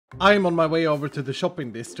I'm on my way over to the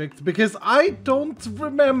shopping district because I don't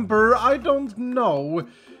remember, I don't know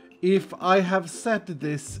if I have said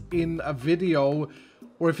this in a video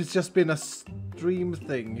or if it's just been a stream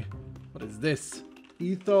thing. What is this?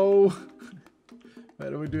 Etho. Why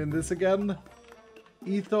are we doing this again?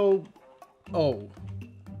 Etho. Oh,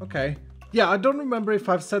 okay. Yeah, I don't remember if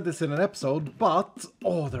I've said this in an episode, but...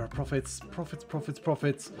 Oh, there are profits.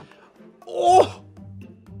 Profits. Oh!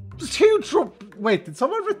 Huge rock... Wait, did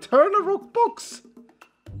someone return a rock box?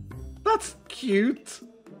 That's cute.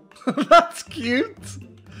 That's cute.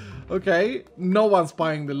 Okay, no one's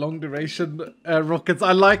buying the long duration rockets.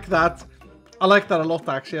 I like that. I like that a lot,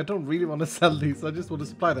 actually. I don't really want to sell these. I just want to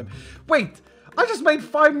supply them. Wait, I just made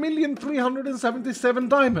 5,377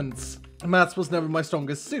 diamonds. Maths was never my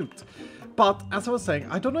strongest suit. But, as I was saying,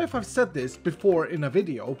 I don't know if I've said this before in a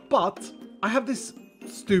video, but I have this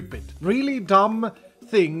stupid, really dumb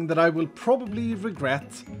thing that I will probably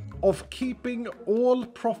regret of keeping all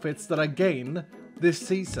profits that I gain this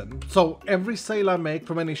season. So every sale I make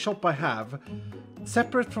from any shop I have,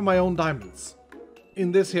 separate from my own diamonds.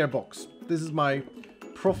 In this here box. This is my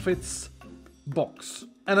profits box.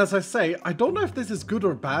 And as I say, I don't know if this is good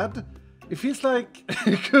or bad. It feels like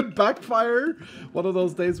it could backfire one of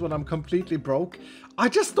those days when I'm completely broke. I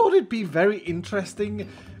just thought it'd be very interesting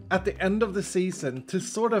at the end of the season to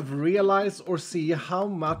sort of realize or see how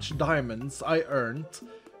much diamonds I earned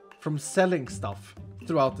from selling stuff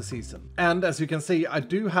throughout the season. And as you can see, I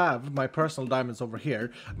do have my personal diamonds over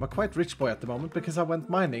here. I'm a quite rich boy at the moment because I went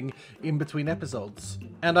mining in between episodes.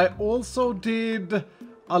 And I also did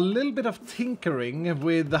a little bit of tinkering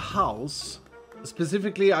with the house.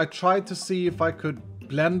 Specifically, I tried to see if I could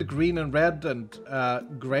blend green and red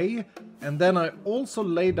and gray. And then I also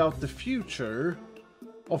laid out the future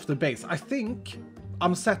of the base. I think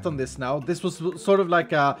I'm set on this now. This was sort of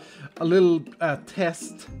like a little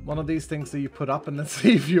test. One of these things that you put up and then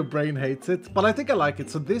see if your brain hates it. But I think I like it.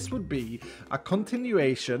 So this would be a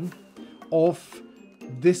continuation of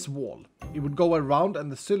this wall. It would go around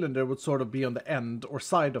and the cylinder would sort of be on the end or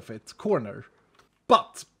side of it, corner.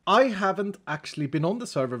 But I haven't actually been on the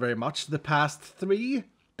server very much the past 3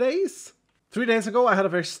 days. 3 days ago, I had a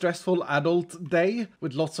very stressful adult day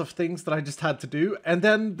with lots of things that I just had to do. And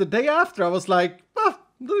then the day after, I was like, oh,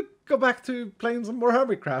 go back to playing some more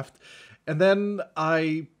Hermitcraft. And then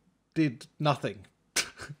I did nothing.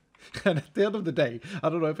 And at the end of the day, I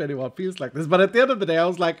don't know if anyone feels like this, but at the end of the day, I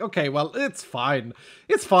was like, okay, well, it's fine.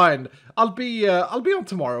 It's fine. I'll be on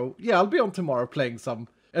tomorrow. Yeah, I'll be on tomorrow playing some.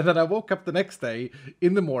 And then I woke up the next day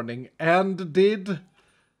in the morning and did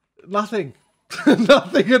nothing.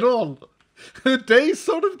 Nothing at all. The day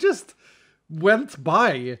sort of just went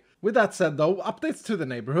by. With that said, though, updates to the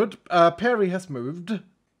neighborhood. Perry has moved.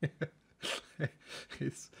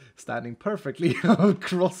 He's standing perfectly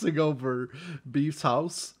crossing over Beef's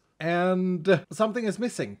house. And something is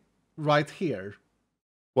missing right here.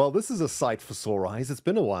 Well, this is a sight for sore eyes. It's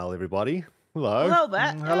been a while, everybody. Hello. Hello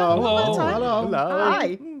there. Hello. Hello. Hello. Hello.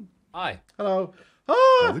 Hi. Hi. Hello.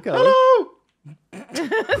 Oh, How's it going? hello.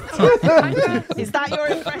 Is that your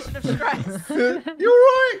impression of stress? You're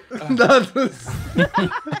right. That was...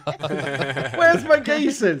 Where's my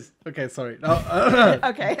gazes? Okay, sorry. No,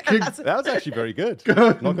 Okay. That was actually very good.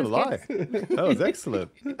 Not gonna lie. That was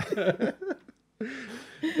excellent.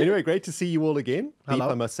 Anyway, great to see you all again. Beef,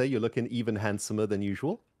 I must say, you're looking even handsomer than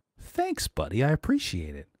usual. Thanks, buddy. I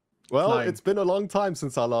appreciate it. Well, it's been a long time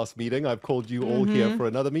since our last meeting. I've called you all here for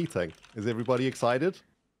another meeting. Is everybody excited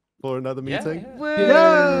for another meeting?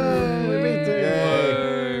 yeah.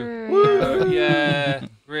 Woo. Yeah.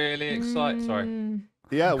 Really excited. Sorry.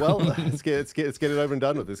 Yeah, well, let's get it over and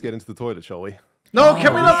done with. Let's get into the toilet, shall we? No,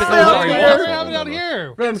 can we not stay out What's here? happening out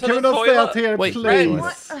here? Ren, can we not stay out here, Wait,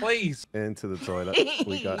 please? Please. Into the toilet.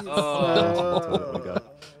 We got.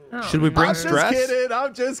 Should we bring I'm stress?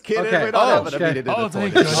 I'm just kidding. Okay. We're not having a Okay. meeting in the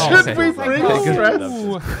thank toilet. God. Should we bring stress?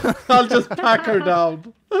 I'll just pack her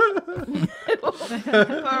down.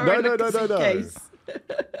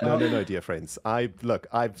 No, dear friends.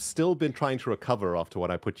 I've still been trying to recover after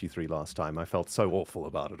what I put you through last time. I felt so awful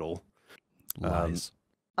about it all. Lies.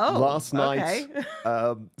 Last night,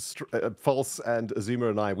 False and Azuma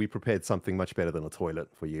and I, we prepared something much better than a toilet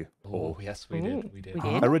for you. Oh, yes, we did. We did.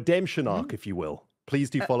 A redemption arc, if you will. Please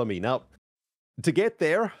do follow me. Now, to get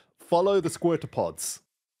there, follow the squirter pods.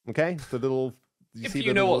 Okay? The little... If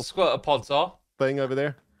you know what squirter pods are. Thing over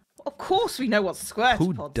there? Of course we know what square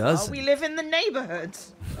Who pods doesn't? are. We live in the neighborhood.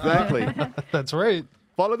 Exactly. That's right.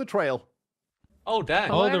 Follow the trail. Oh, dang.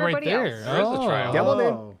 Oh, they're right there. There is a trail. Come on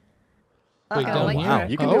in. Wait, Uh-oh. down Wow. here.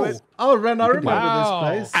 You can do it. Oh, Ren, I remember Wow.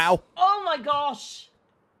 this place. Ow. Oh my gosh.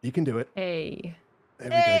 You can do it. Hey. There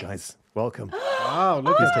we go, guys. Welcome. Wow,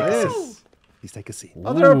 look at this. Please take a seat.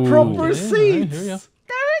 Oh, there are proper Okay, I hear seats. ya.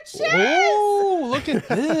 There are chairs. Oh, look at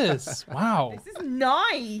this. Wow. This is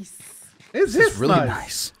nice. Is This this is really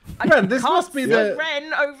nice? nice. Ren, this Can't must be see the...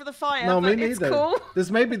 Ren over the fire, No, me but it's neither. cool. This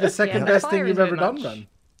may be the second the best thing fire you've is ever very done, much. Ren.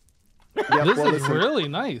 Yeah, This well, is listen, really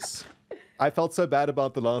nice. I felt so bad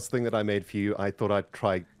about the last thing that I made for you. I thought I'd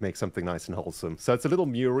try make something nice and wholesome. So it's a little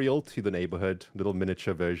mural to the neighborhood, little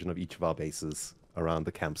miniature version of each of our bases around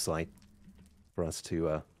the campsite for us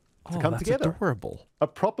to come that's together. adorable. A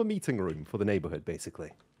proper meeting room for the neighborhood,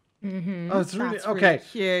 basically. Oh, it's really... That's Okay,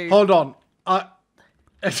 really cute. hold on.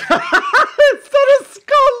 It's not a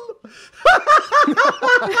skull!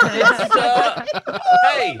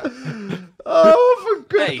 Hey, Oh,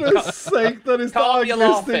 for Hey, goodness sake, that is the calm your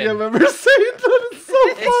ugliest thing laughing. I've ever seen. That is so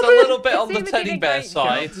it's a funny. little bit on the seemed to be teddy a bear great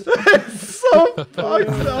side. It's so funny.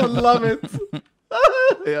 I love it.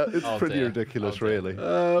 Yeah, it's Oh, pretty dear. ridiculous, Oh, dear. really.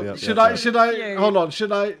 Uh, Yeah, should yeah, I? yeah. Should I? Cute. Hold on.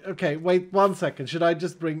 Should I? Okay, wait 1 second. Should I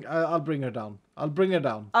just bring? I'll bring her down. I'll bring her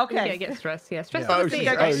down. Okay. Okay, get stressed. Yeah, stress. Yeah. Oh, on the she's, seat.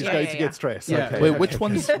 go, go, oh, she's yeah, going to get stressed. Yeah. Okay. Wait,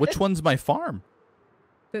 okay. which one's my farm?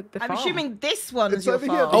 The I'm farm. assuming this one's It's your over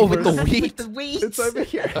here. farm. Oh, with the With wheat. the wheat. It's over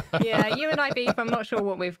here. Yeah, you and I beef. I'm not sure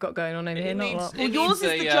what we've got going on over here. Not a lot. Well, yours is the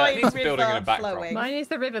needs giant a building in river the background. flowing. Mine is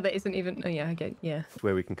the river that isn't even. Oh yeah, okay, yeah.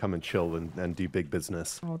 Where we can come and chill and do big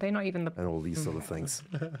business Oh, they're not even the. and all these sort of things.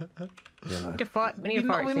 You know. Good fight. We need We,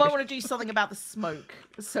 a fire we might want to do something about the smoke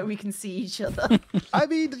so we can see each other. I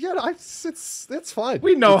mean, yeah, it's fine.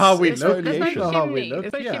 We know how we It's look. There's exfoliation. no How we chimney. look,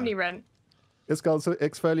 There's no yeah. chimney rent. It's called an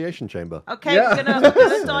exfoliation chamber. Okay, Yeah. we're gonna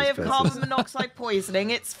die of Sounds carbon expensive. monoxide poisoning.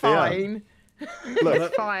 It's Yeah. fine. Look,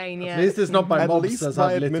 It's fine. Yeah. At least it's not by at mobs least as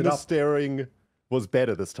my I've lit it up. administering was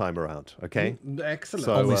better this time around. Okay, Excellent.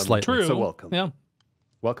 So, Only slightly. True. So welcome. Yeah.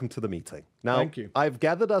 Welcome to the meeting. Now, Thank you. I've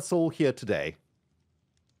gathered us all here today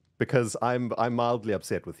because I'm mildly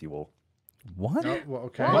upset with you all. What? Oh, well,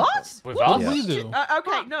 okay. What? With What us? did we do?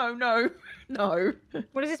 Okay, no.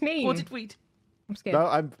 What does this mean? What did we? I'm scared.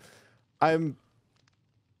 No,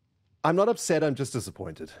 I'm not upset. I'm just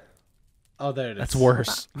disappointed. Oh, there it is. That's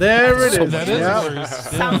worse. There it is. That is yeah. worse.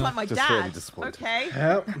 Sounds Yeah. like my Just really dad. disappointed. Okay.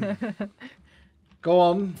 Yep. Go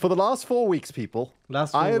on. For the last 4 weeks, people,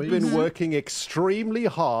 Last 4 I have weeks. been working extremely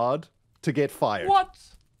hard to get fired What?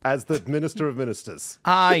 as the Minister of Ministers.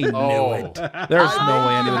 I knew Oh. it. There's no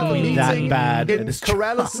way anyone A can be that meeting bad. in at his job.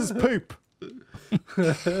 Corralis's poop.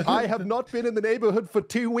 I have not been in the neighborhood for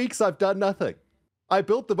 2 weeks. I've done nothing. I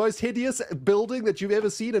built the most hideous building that you've ever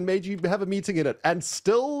seen and made you have a meeting in it. And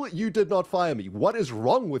still, you did not fire me. What is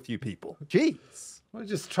wrong with you people? Jeez. I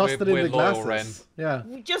just trusted We're in the loyal, glasses. Yeah.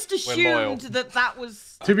 We just loyal. assumed that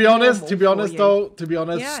was. To be honest, normal for you. to be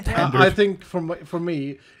honest, Yeah, I think for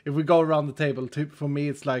me, if we go around the table, for me,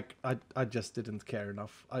 it's like I just didn't care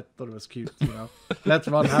enough. I thought it was cute, you know. Let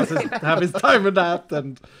Ron have his time with that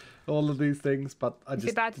and all of these things, but I Is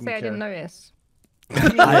just it bad to didn't say I care. didn't notice?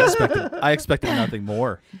 I expected nothing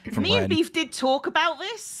more from Me and Ren. Beef did talk about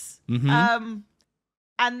this.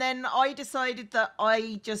 And then I decided that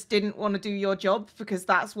I just didn't want to do your job because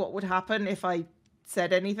that's what would happen if I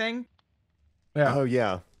said anything. Yeah. Oh,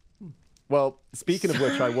 yeah. Well, speaking of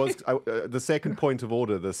which, the second point of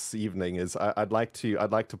order this evening is I'd like to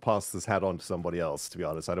pass this hat on to somebody else. To be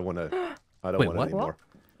honest, I don't want to. I don't Wait, want what? it anymore.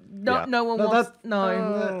 No, Yeah. no one No, wants. that- No.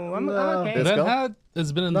 Oh, I'm No. okay. Let's That go. hat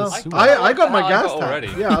has been in No, the sewer. I got my I gas got hat. already.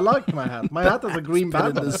 Yeah, I like my hat. My hat has a green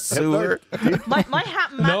band in on the it. sewer. My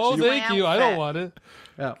hat matches No, my thank you. I don't outfit. want it.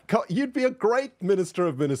 Yeah. You'd be a great Minister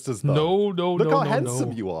of Ministers, though. No, Look no, how no, handsome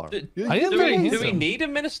no. you are. I am Do very we handsome. need a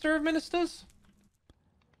Minister of Ministers?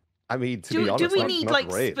 I mean, to Do, be honest, do we not- need not like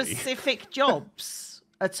really. specific jobs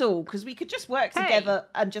at all? Because we could just work Hey, together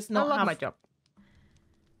and just I not love have my job.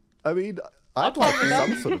 I mean, I'd like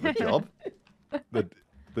some sort of a job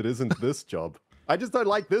that isn't this job. I just don't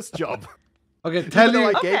like this job. Okay, tell Even though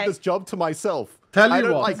you, I gave Okay. this job to myself. Tell I you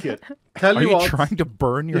don't what. like it. tell Are you you what. trying to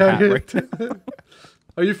burn your Yeah, hat right now?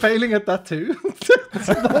 Are you failing at that too?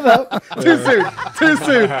 No. Too soon. Too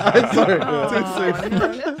soon. I'm sorry. Too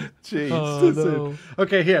soon. Jeez. Oh, Too no. soon.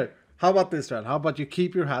 Okay, here. How about this, Ren? How about you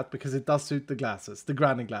keep your hat because it does suit the glasses, the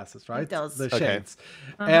grinding glasses, right? does. The Okay. shades.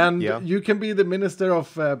 And Yeah. you can be the minister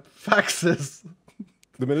of faxes.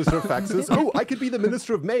 The Minister of Faxes. Oh, I could be the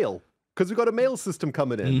Minister of Mail. Because we've got a mail system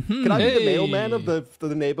coming in. Can I be the Hey. mailman of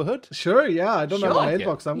the neighborhood? Sure, yeah. I don't have a Sure.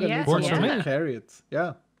 mailbox. I'm going to Yes, need someone Works for to me. carry it.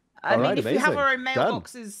 Yeah. I mean, Alright, if we have amazing. our own Done.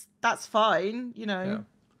 mailboxes, that's fine. You know. Yeah.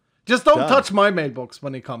 Just don't Done. touch my mailbox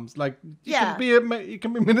when it comes. Like you Yeah. can be you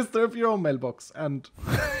can be minister of your own mailbox and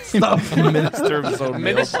stuff. Minister of his own mail.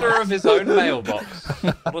 Minister of his own mailbox.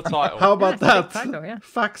 What a title. How about that? title, yeah.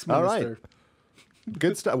 Fax All right. minister.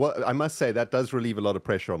 Good stuff. Well, I must say, that does relieve a lot of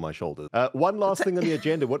pressure on my shoulders. One last thing on the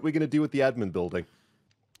agenda. What are we going to do with the admin building?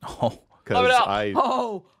 Oh, Because it up. I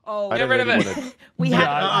Oh, don't Get rid of really it. wanna- we Yeah, had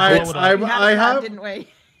I we had a I plan, have- didn't we?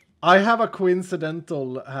 I have a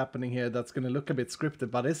coincidental happening here that's going to look a bit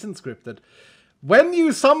scripted, but isn't scripted. When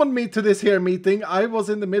you summoned me to this here meeting, I was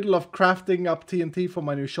in the middle of crafting up TNT for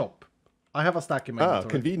my new shop. I have a stack in my Ah,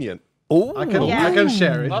 inventory. convenient. oh, I can Yeah.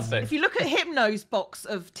 share it. Classic. If you look at Hypno's box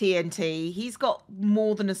of TNT, he's got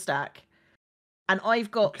more than a stack. And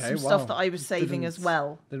I've got Okay, some wow. stuff that I was saving as Didn't-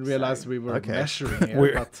 well. Didn't realize So- we were Okay. measuring here,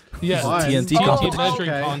 We're- but Yeah, fine. TNT Oh, TNT competition. measuring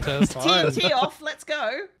okay. contest. TNT off, let's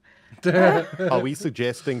go. Are we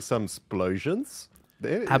suggesting some explosions?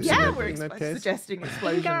 There, Absolutely. Yeah, in we're that case? suggesting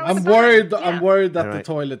explosions. I'm worried. I'm Yeah. worried that the Alright.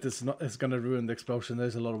 toilet is going to ruin the explosion.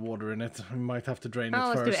 There's a lot of water in it. We might have to drain it Oh,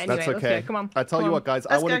 let's do first. it anyway. That's Let's okay. go. Come on. I tell come you on. what, guys,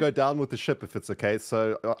 I Let's want to go. go down with the ship if it's okay.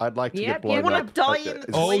 So I'd like to Yep, get blown you wanna up. die Like, in the it's-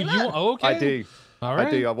 Oh, toilet? you okay? I do. All right. I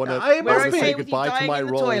do. I want to I We're must okay say with you goodbye to dying my in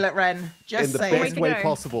the role toilet, Ren. in Just the saying. best to way go.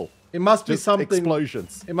 possible. It must be Just something.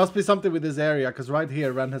 explosions. It must be something with this area, because right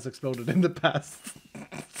here, Ren has exploded in the past.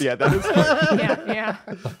 Yeah, that is fun. Yeah.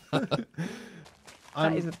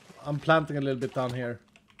 is I'm planting a little bit down here.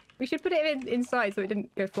 We should put it inside so it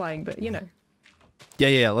didn't go flying, but you know.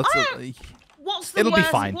 yeah. Let's. What's the It'll be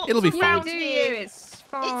worst- fine. what's It'll be the fine. worst Do here? you? It's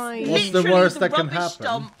fine. What's the Literally worst that can rubbish happen?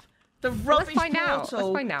 Dump, the let's rubbish find out. Let's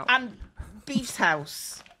portal find out. and Beef's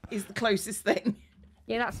house is the closest thing.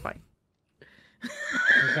 Yeah, that's fine.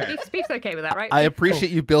 Okay. Beef's okay with that, right? I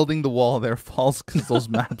appreciate you building the wall there, False, because those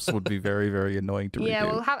maps would be very, very annoying to redo. Yeah,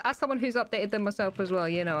 well, as someone who's updated them myself as well,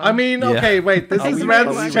 you know. I mean, Yeah. okay, wait. This Are is we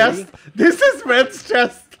Ren's ready? chest. This is Ren's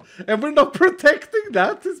chest, and we're not protecting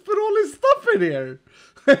that. He's put all his stuff in here.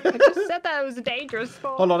 I just said that it was a dangerous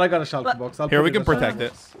spot. Hold on, I got a shelter But- box. I'll Here put we in can a shelter protect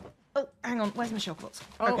it. box. Oh, hang on. Where's my shulker box?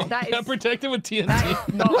 Oh, Okay. that Yeah, is protect it with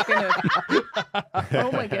TNT. not gonna.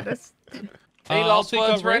 Oh my goodness. Any I'll last take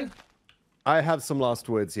words, over. Ren? I have some last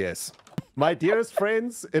words, yes. My dearest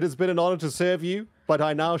friends, it has been an honor to serve you, but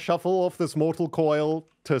I now shuffle off this mortal coil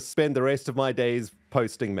to spend the rest of my days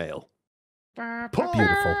posting mail.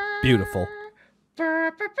 Beautiful, beautiful.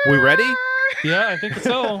 We ready? Yeah, I think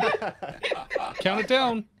so. Count it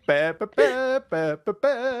down.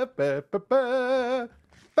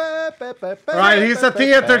 Right, he's a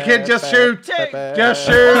theater kid. Just shoot. Just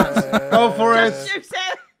shoot. Go for Just it. shoot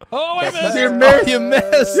it. Oh, I missed. You missed. You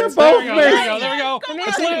missed. You There both we go. missed. There we go. Come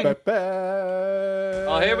It's on. lit.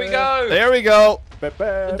 Oh, here we go. There we go.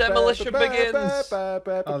 The demolition begins.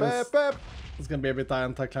 It's gonna be a bit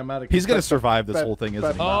anticlimactic. He's gonna survive this whole thing,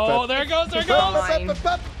 isn't he? Oh, there it goes. There it goes. Fine.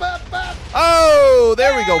 Oh,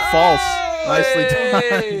 there we go. False. Nicely done.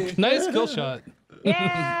 Hey. Nice kill shot.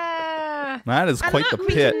 Yeah. That is And quite look, the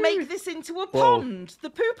we pit. can make this into a pond. The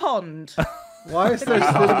poo pond. Why is there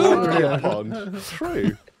still water here? Pond.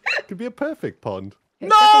 True. Could be a perfect pond.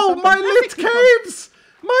 No, my lit caves.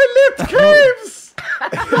 My lit caves.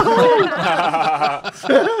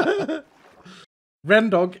 No.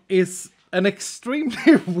 Rendog is an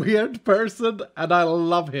extremely weird person, and I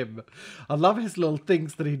love him. I love his little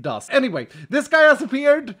things that he does. Anyway, this guy has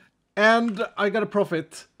appeared, and I got a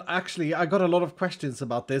profit. Actually, I got a lot of questions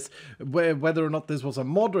about this, whether or not this was a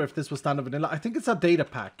mod or if this was standard vanilla. I think it's a data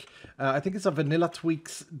pack. I think it's a Vanilla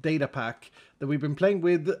Tweaks data pack that we've been playing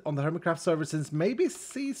with on the Hermitcraft server since maybe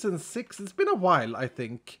season 6. It's been a while, I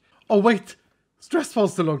think. Oh, wait.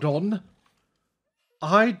 Stressful's still logged on.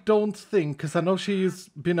 I don't think, because I know she's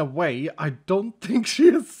been away, I don't think she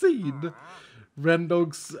has seen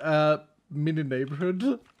Rendog's mini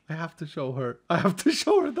neighborhood. I have to show her. I have to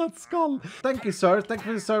show her that skull. Thank you, sir. Thank you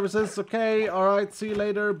for the services. Okay, all right. See you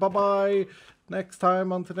later. Bye-bye. Next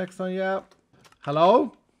time. Until next time, yeah.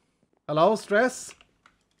 Hello? Hello, Stress?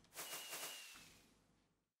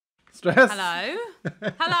 Stress? Hello.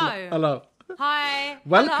 Hello. Hello. Hi.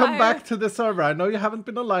 Welcome Hello. back to the server. I know you haven't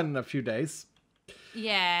been online in a few days.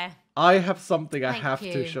 Yeah. I have something I Thank have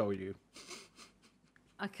to you. show you.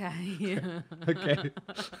 Okay. Okay.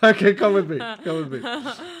 Okay, come with me. Come with me.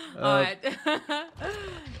 All right.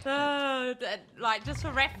 Like just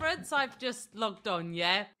for reference, I've just logged on.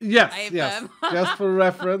 Yeah. Yes, I've, yes. Just for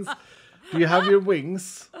reference. Do you have your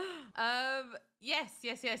wings? Yes.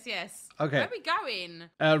 Okay. Where are we going?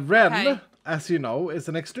 Ren, Okay. as you know, is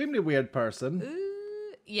an extremely weird person.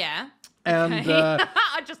 Yeah. And Okay.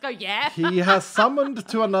 I just go yeah. he has summoned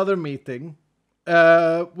to another meeting,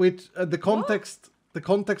 which the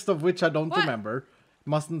context of which I don't What? remember.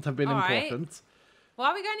 Mustn't have been All right. important. Why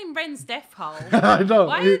are we going in Ren's death hole? I know.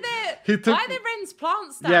 Why are there Ren's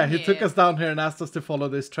plants down here? Yeah, he took us down here and asked us to follow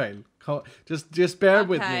this trail. Just bear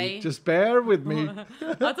with me. Just bear with me. I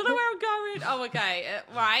don't know where I'm going. Oh, okay.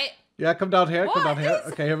 Right. Yeah, come down here. Come down here.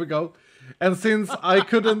 Okay, here we go. And since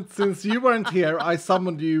since you weren't here, I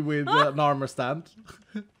summoned you with an armor stand.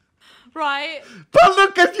 Right. But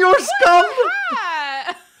look at your skull! Look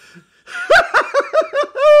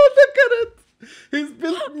at it! He's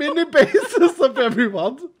built mini bases of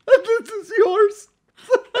everyone. And this is yours.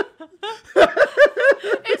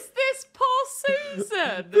 Is this poor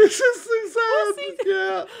Susan? This is Susan.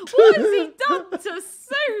 What has he done to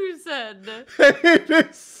Susan? It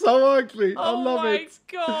is so ugly. I love it.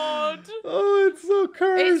 Oh my god. Oh, it's so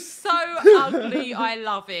cursed. It's so ugly. I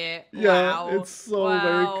love it. Yeah, wow. it's so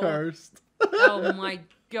very cursed. Oh my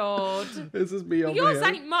god. This is me over Yours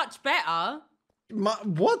here. ain't much better.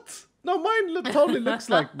 What? No, mine totally looks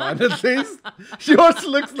like mine, at least. Yours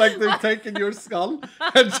looks like they've taken your skull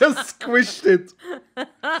and just squished it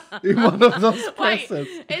in one of those presses.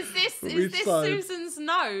 Wait, is this Susan's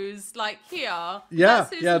nose, like here? Yeah,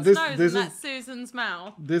 That's yeah. Susan's This nose is and that's Susan's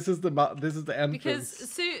mouth. This is the entrance.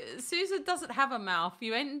 Because Susan doesn't have a mouth.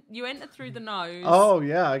 You enter through the nose. Oh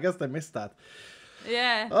yeah, I guess they missed that.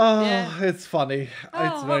 Yeah. Oh, yeah. It's funny.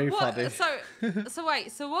 It's very funny. So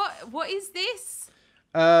wait. So what is this?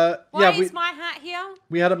 Why is my hat here?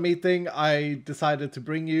 We had a meeting. I decided to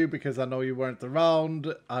bring you because I know you weren't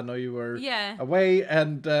around. I know you were away,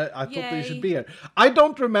 and I thought that you should be here. I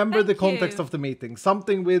don't remember the context of the meeting.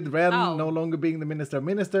 Something with Ren no longer being the Minister of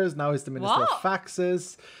Ministers. Now he's the Minister of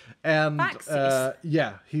Faxes. And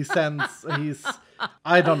yeah, he sends.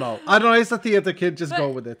 I don't know. He's a theater kid. Just go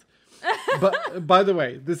with it. But by the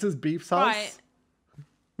way, this is Beef's house,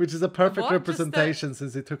 which is a perfect representation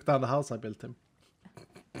since he took down the house I built him.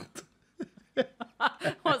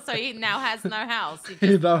 What, so he now has no house?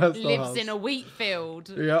 He now has no lives house. in a wheat field.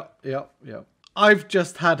 Yeah. I've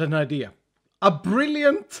just had an idea. A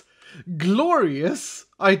brilliant, glorious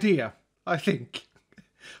idea, I think.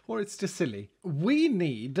 Or it's just silly. We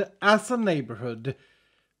need, as a neighborhood,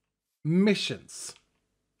 missions,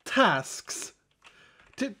 tasks,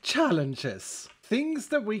 challenges, things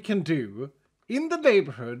that we can do in the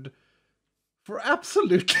neighborhood for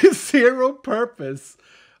absolutely zero purpose,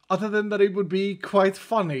 other than that it would be quite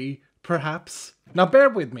funny, perhaps. Now bear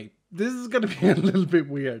with me, this is gonna be a little bit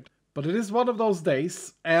weird, but it is one of those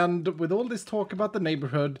days, and with all this talk about the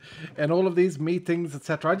neighborhood and all of these meetings,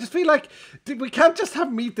 etc., I just feel like we can't just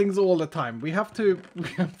have meetings all the time. We have to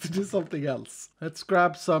do something else. Let's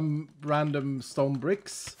grab some random stone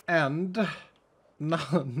bricks, and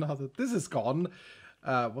now that this is gone,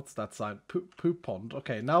 what's that sign? Poop pond.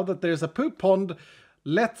 Okay, now that there's a poop pond,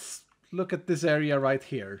 let's look at this area right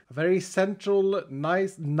here. A very central,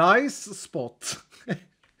 nice spot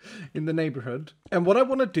in the neighborhood. And what I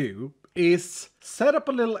want to do is set up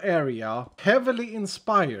a little area heavily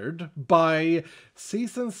inspired by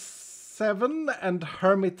Season 7 and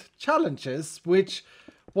Hermit Challenges, which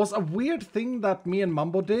was a weird thing that me and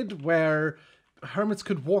Mumbo did, where hermits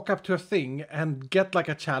could walk up to a thing and get like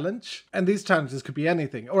a challenge, and these challenges could be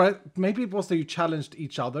anything, or maybe it was that you challenged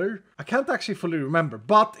each other. I can't actually fully remember,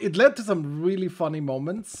 but it led to some really funny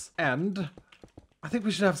moments, and I think we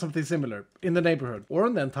should have something similar in the neighborhood or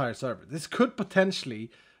on the entire server. This could potentially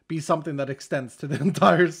be something that extends to the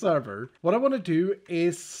entire server. What I want to do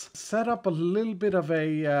is set up a little bit of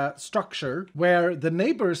a structure where the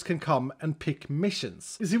neighbors can come and pick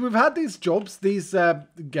missions. You see, we've had these jobs, these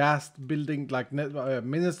gas building, like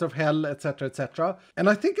Minister of Hell, etc., etc. And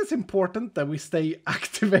I think it's important that we stay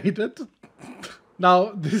activated.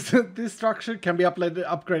 Now, this structure can be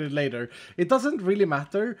upgraded later. It doesn't really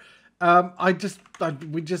matter. I just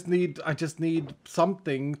need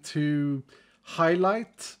something to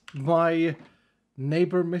highlight my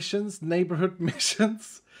neighborhood missions.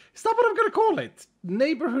 Is that what I'm gonna call it?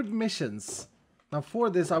 Neighborhood missions. Now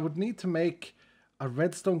for this I would need to make a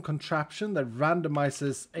redstone contraption that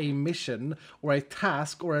randomizes a mission or a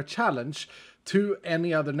task or a challenge to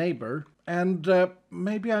any other neighbor. And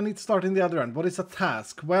maybe I need to start in the other end. What is a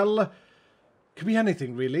task? Well, it could be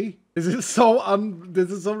anything really. This is so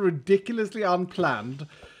ridiculously unplanned.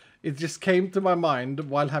 It just came to my mind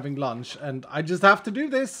while having lunch, and I just have to do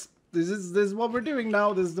this. This is what we're doing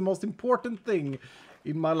now. This is the most important thing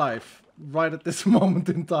in my life right at this moment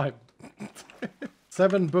in time.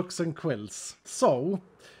 7 books and quills. So,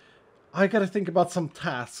 I gotta think about some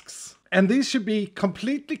tasks. And these should be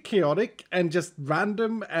completely chaotic and just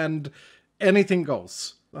random and anything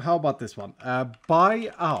goes. How about this one?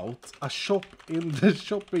 Buy out a shop in the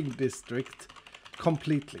shopping district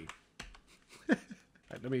completely.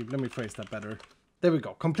 Let me phrase that better. There we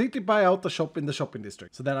go. Completely buy out the shop in the shopping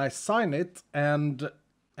district. So then I sign it and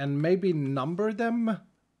maybe number them.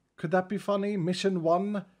 Could that be funny? Mission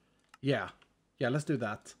 1. Yeah. Yeah, let's do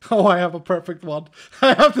that. Oh, I have a perfect one.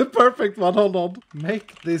 I have the perfect one. Hold on.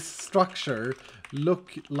 Make this structure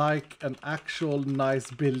look like an actual nice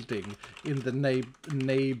building in the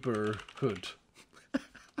neighborhood.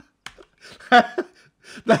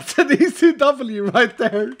 That's an easy W right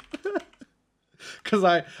there. Because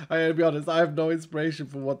I'll be honest, I have no inspiration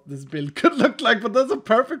for what this build could look like, but that's a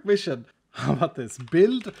perfect mission. How about this?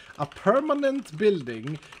 Build a permanent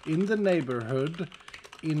building in the neighborhood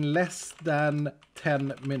in less than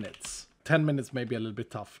 10 minutes. 10 minutes may be a little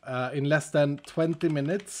bit tough. In less than 20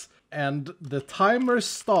 minutes. And the timer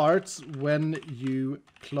starts when you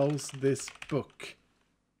close this book.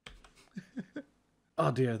 Oh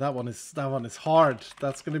dear, that one is hard.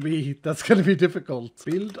 That's gonna be difficult.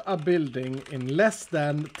 Build a building in less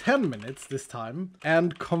than 10 minutes this time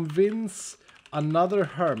and convince another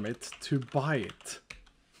hermit to buy it.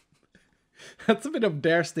 That's a bit of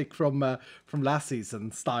dare stick from last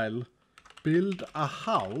season style. Build a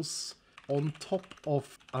house on top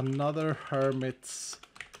of another hermit's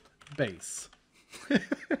base.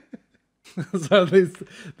 So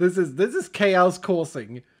this is chaos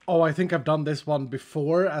causing. Oh, I think I've done this one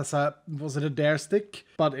before as was it a dare stick?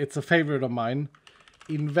 But it's a favorite of mine.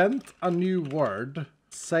 Invent a new word.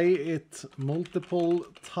 Say it multiple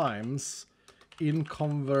times in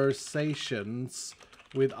conversations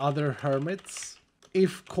with other hermits.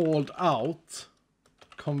 If called out,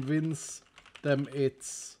 convince them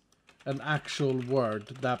it's an actual word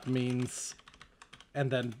that means,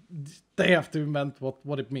 and then they have to invent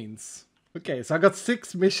what it means. Okay, so I got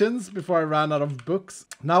 6 missions before I ran out of books.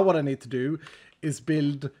 Now what I need to do is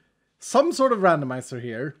build some sort of randomizer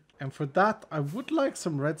here. And for that, I would like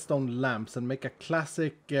some redstone lamps and make a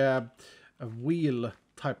classic a wheel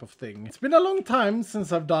type of thing. It's been a long time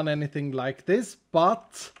since I've done anything like this,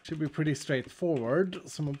 but should be pretty straightforward.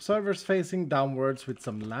 Some observers facing downwards with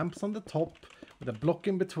some lamps on the top with a block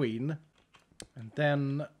in between. And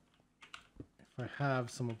then if I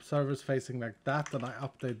have some observers facing like that and I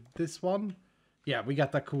update this one, yeah, we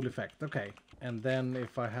got that cool effect. Okay. And then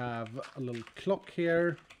if I have a little clock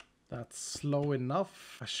here, that's slow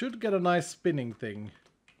enough. I should get a nice spinning thing.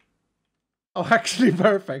 Oh, actually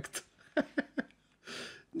perfect.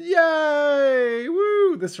 Yay!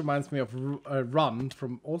 Woo! This reminds me of Run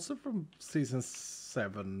from season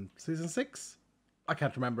 7, season 6. I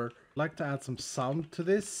can't remember. I'd like to add some sound to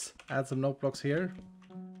this. Add some note blocks here,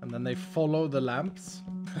 and then they follow the lamps.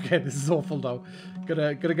 Okay, this is awful though.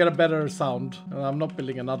 Gotta get a better sound. I'm not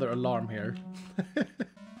building another alarm here.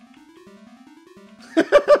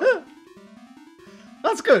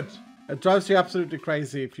 That's good. It drives you absolutely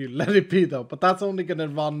crazy if you let it be though. But that's only gonna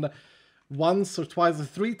run once or twice or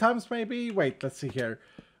 3 times maybe. Wait, let's see here.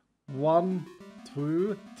 1,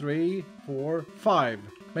 2, 3, 4, 5.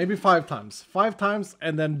 Maybe 5 times. 5 times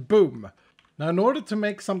and then boom. Now in order to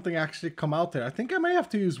make something actually come out there, I think I may have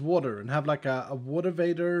to use water and have like a water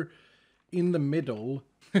vader in the middle.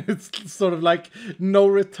 It's sort of like no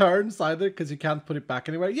returns either because you can't put it back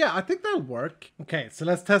anywhere. Yeah, I think that'll work. Okay, so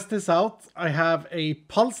let's test this out. I have a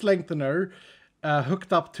pulse lengthener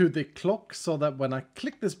hooked up to the clock so that when I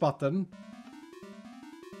click this button,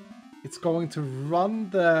 it's going to run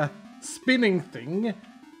the spinning thing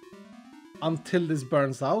until this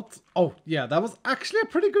burns out. Oh, yeah, that was actually a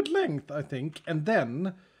pretty good length, I think. And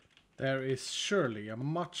then there is surely a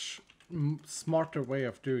much smarter way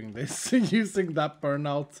of doing this using that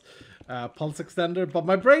burnout pulse extender. But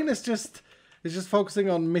my brain is just focusing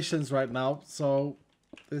on missions right now. So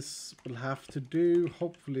this will have to do.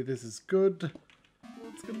 Hopefully this is good.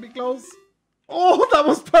 It's gonna be close. Oh, that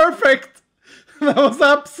was perfect. That was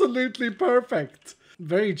absolutely perfect.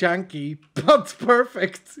 Very janky, but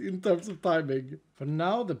perfect in terms of timing. For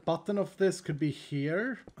now, the button of this could be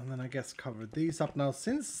here. And then I guess cover these up. Now,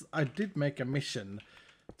 since I did make a mission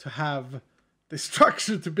to have the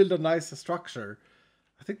structure, to build a nicer structure,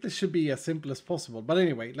 I think this should be as simple as possible. But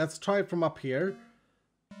anyway, let's try it from up here.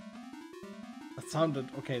 That sounded,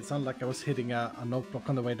 okay, it sounded like I was hitting a note block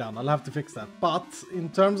on the way down. I'll have to fix that. But in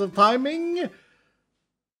terms of timing,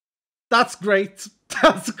 that's great.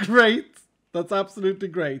 That's great. That's absolutely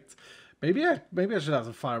great. Maybe I should have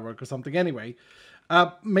a firework or something. Anyway,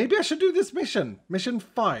 maybe I should do this mission. Mission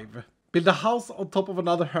 5. Build a house on top of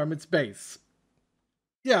another hermit's base.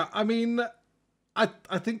 Yeah, I mean, I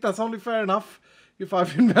think that's only fair enough if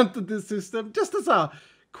I've invented this system. Just as a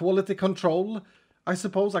quality control, I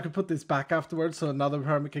suppose I could put this back afterwards so another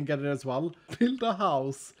hermit can get it as well. Build a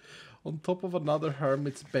house on top of another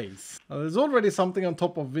hermit's base. Now, there's already something on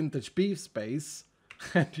top of Vintage Beef's base.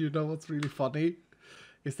 And you know what's really funny?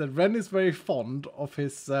 Is that Ren is very fond of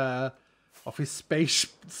his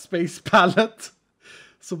space palette.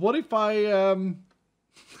 So what if I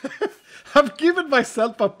I've given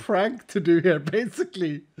myself a prank to do here,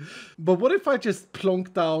 basically. But what if I just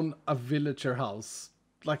plonk down a villager house?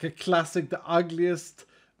 Like a classic, the ugliest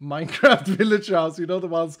Minecraft villager house. You know, the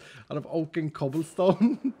ones out of oak and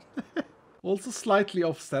cobblestone? Also slightly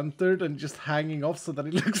off-centered and just hanging off so that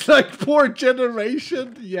it looks like poor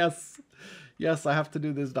generation. Yes. Yes, I have to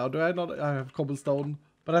do this now. Do I not? I have cobblestone.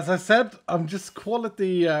 But as I said, I'm just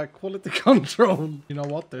quality control. You know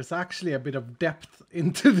what? There's actually a bit of depth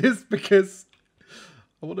into this because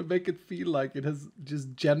I want to make it feel like it has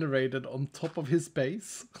just generated on top of his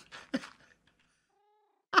base.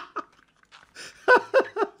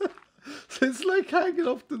 So it's like hanging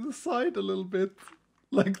off to the side a little bit.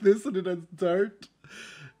 Like this, and it has dirt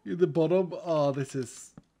in the bottom. Oh, this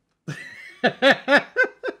is...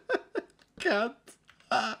 Can't.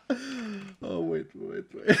 Oh, wait.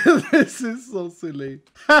 This is so silly.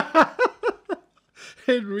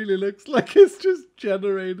 It really looks like it's just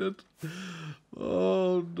generated.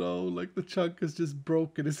 Oh no, like the chunk is just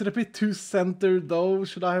broken. Is it a bit too centered though?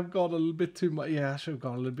 Should I have gone a little bit too much? Yeah, I should have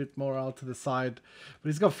gone a little bit more out to the side. But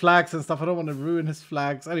he's got flags and stuff. I don't want to ruin his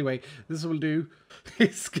flags. Anyway, this will do.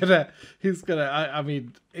 He's gonna, I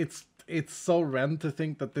mean, it's so Ren to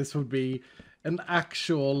think that this would be an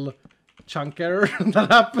actual chunk error that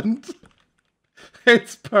happened.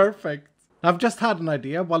 It's perfect. I've just had an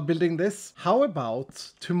idea while building this. How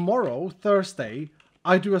about tomorrow, Thursday,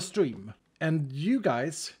 I do a stream? And you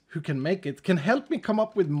guys who can make it can help me come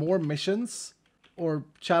up with more missions or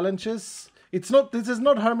challenges. This is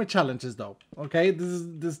not Hermit Challenges though, okay? This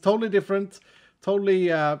is totally different,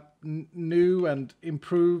 totally new and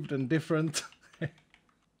improved and different.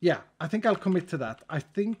 Yeah, I think I'll commit to that. I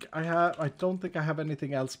don't think I have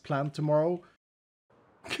anything else planned tomorrow.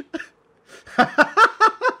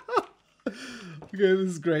 Okay, this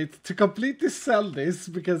is great. To completely sell this,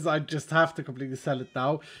 because I just have to completely sell it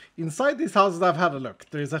now. Inside these houses, I've had a look.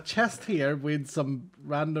 There's a chest here with some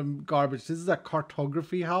random garbage. This is a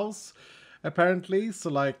cartography house, apparently. So,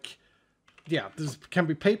 like, yeah, there can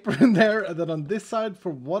be paper in there. And then on this side, for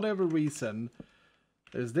whatever reason,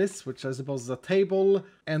 there's this, which I suppose is a table.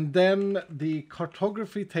 And then the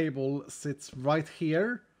cartography table sits right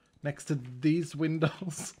here, next to these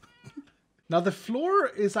windows. Now the floor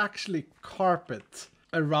is actually carpet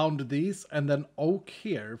around these and then oak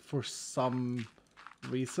here for some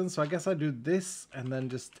reason. So I guess I do this and then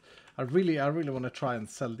just, I really want to try and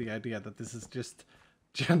sell the idea that this is just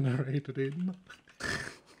generated in.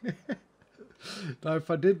 Now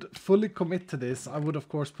if I did fully commit to this, I would of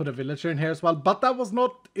course put a villager in here as well. But that was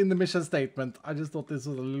not in the mission statement. I just thought this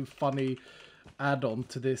was a little funny add-on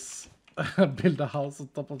to this. Build a house on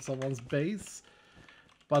top of someone's base.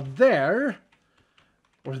 But there,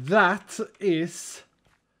 or that is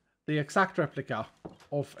the exact replica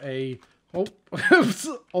of a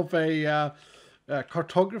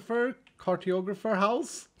cartographer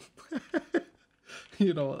house.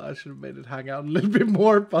 You know, I should have made it hang out a little bit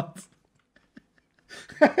more, but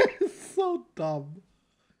it's so dumb.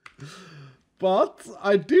 But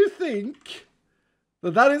I do think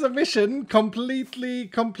that is a mission completely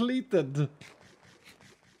completed.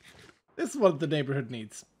 This is what the neighborhood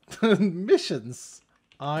needs. Missions.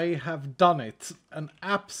 I have done it. An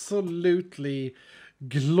absolutely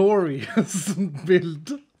glorious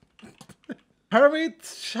build. Hermit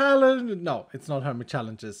Challenge. No, it's not Hermit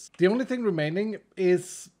Challenges. The only thing remaining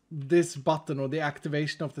is this button or the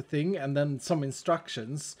activation of the thing and then some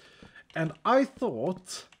instructions. And I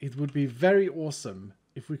thought it would be very awesome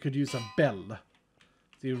if we could use a bell.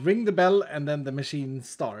 So you ring the bell and then the machine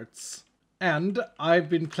starts. And I've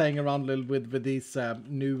been playing around a little with these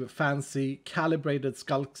new fancy calibrated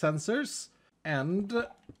skulk sensors. And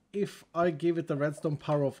if I give it a redstone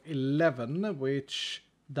power of 11, which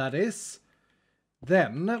that is,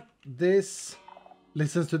 then this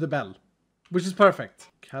listens to the bell, which is perfect.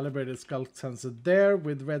 Calibrated skulk sensor there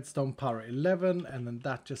with redstone power 11. And then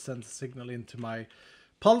that just sends a signal into my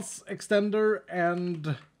pulse extender.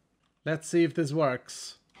 And let's see if this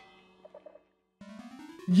works.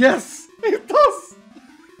 Yes, it does!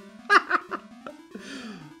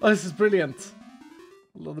 Oh, this is brilliant.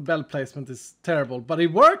 Although the bell placement is terrible, but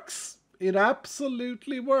it works! It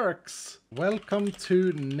absolutely works. Welcome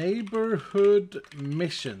to Neighborhood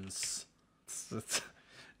Missions. It's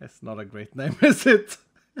not a great name, is it?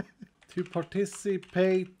 To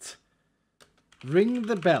participate, ring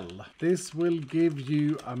the bell. This will give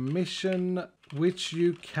you a mission which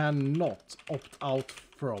you cannot opt out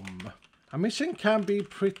from. A mission can be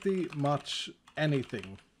pretty much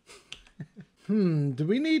anything. Do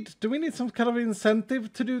we need some kind of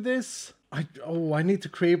incentive to do this? I need to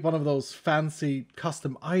create one of those fancy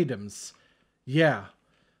custom items. Yeah.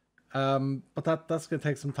 But that's gonna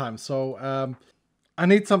take some time. So I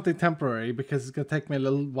need something temporary because it's gonna take me a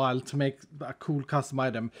little while to make a cool custom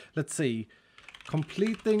item. Let's see.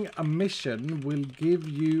 Completing a mission will give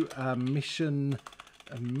you a mission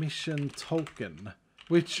token,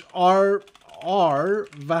 which are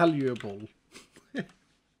valuable.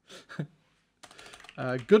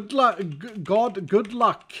 Good luck, good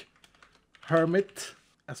luck, Hermit.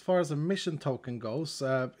 As far as a mission token goes,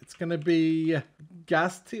 it's gonna be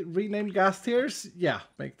renamed gas tiers. Yeah,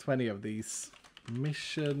 make 20 of these.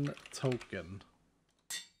 Mission token.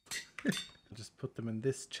 Just put them in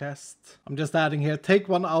this chest. I'm just adding here, take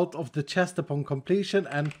one out of the chest upon completion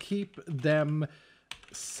and keep them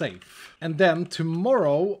safe. And then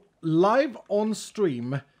tomorrow, live on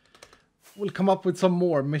stream, we'll come up with some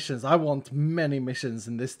more missions. I want many missions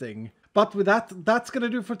in this thing. But with that, that's gonna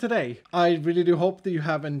do for today. I really do hope that you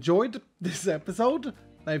have enjoyed this episode.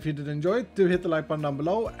 Now, if you did enjoy it, do hit the like button down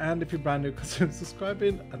below. And if you're brand new, consider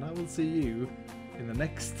subscribing. And I will see you in the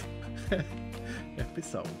next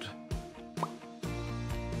episode.